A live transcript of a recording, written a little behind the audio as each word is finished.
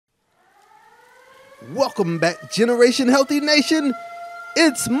Welcome back, Generation Healthy Nation.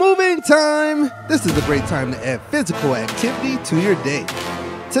 It's moving time. This is a great time to add physical activity to your day.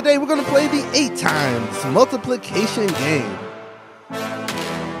 Today we're going to play the 8 times multiplication game.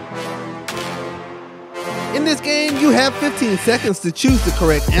 In this game, you have 15 seconds to choose the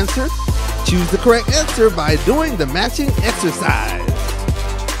correct answer. Choose the correct answer by doing the matching exercise.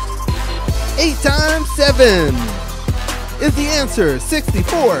 8 times 7 is the answer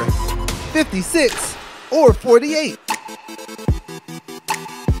 64, 56, or 48.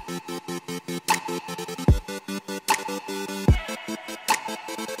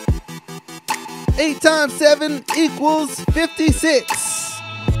 8 times 7 equals 56.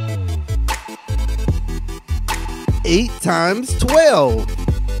 8 times 12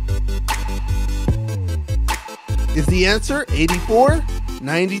 is the answer 84,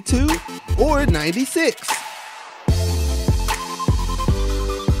 92, or 96.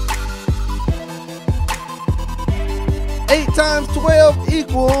 8 times 12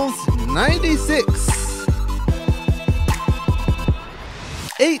 equals 96.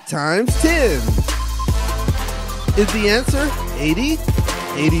 8 times 10 is the answer 80,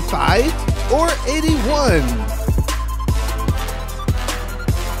 85, or 81.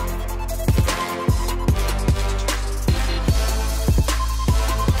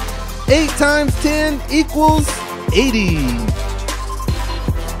 8 times 10 equals 80.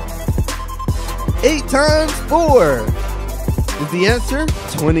 8 times 4 is the answer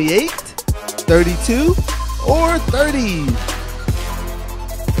 28, 32, or 30.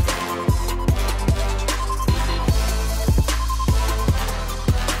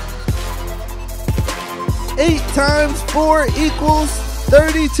 8 times 4 equals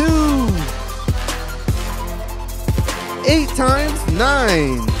 32. 8 times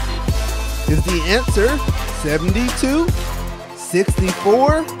 9 is the answer 72,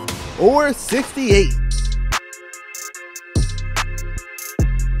 64, or 68.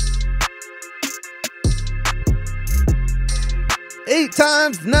 8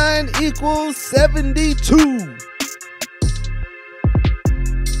 times 9 equals 72.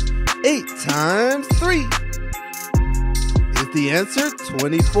 8 times 3 is the answer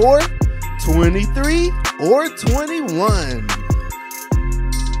 24, 23, or 21.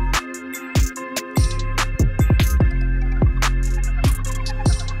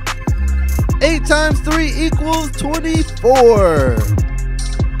 8 times 3 equals 24.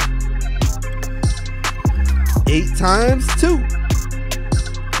 8 times 2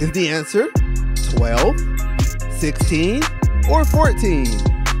 is the answer 12, 16, or 14.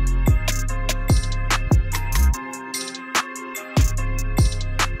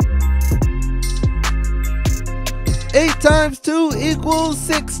 8 times 2 equals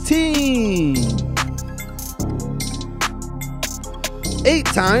 16. 8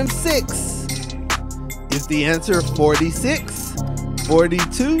 times 6 is the answer 46,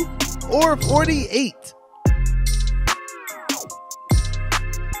 42, or 48.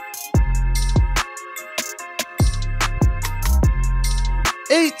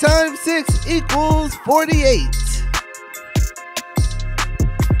 8 times 6 equals 48.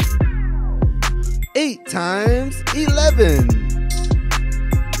 8 times 11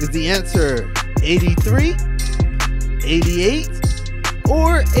 is the answer 83, 88,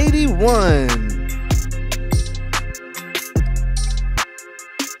 or 81.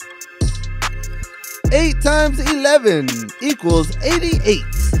 8 times 11 equals 88.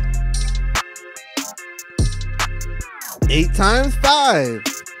 8 times 5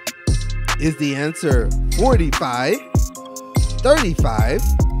 is the answer 45, 35,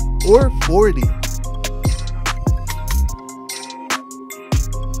 or 40.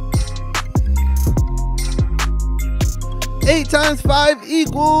 8 times 5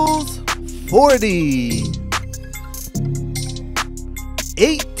 equals 40.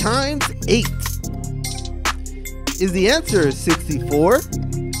 8 times 8 is the answer 64,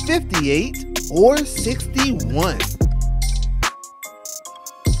 58, or 61.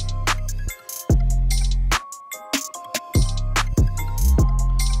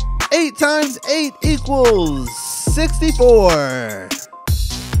 8 times 8 equals 64.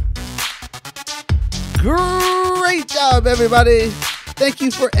 Great job, everybody. Thank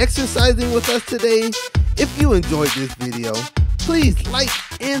you for exercising with us today. If you enjoyed this video, please like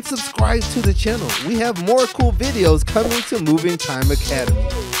and subscribe to the channel. We have more cool videos coming to Moving Time Academy.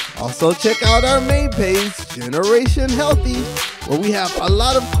 Also check out our main page, Generation Healthy, where we have a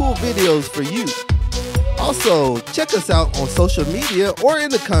lot of cool videos for you. Also, check us out on social media or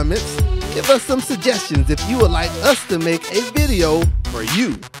in the comments. Give us some suggestions if you would like us to make a video for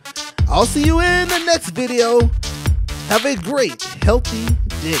you. I'll see you in the next video. Have a great, healthy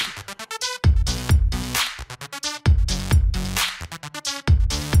day.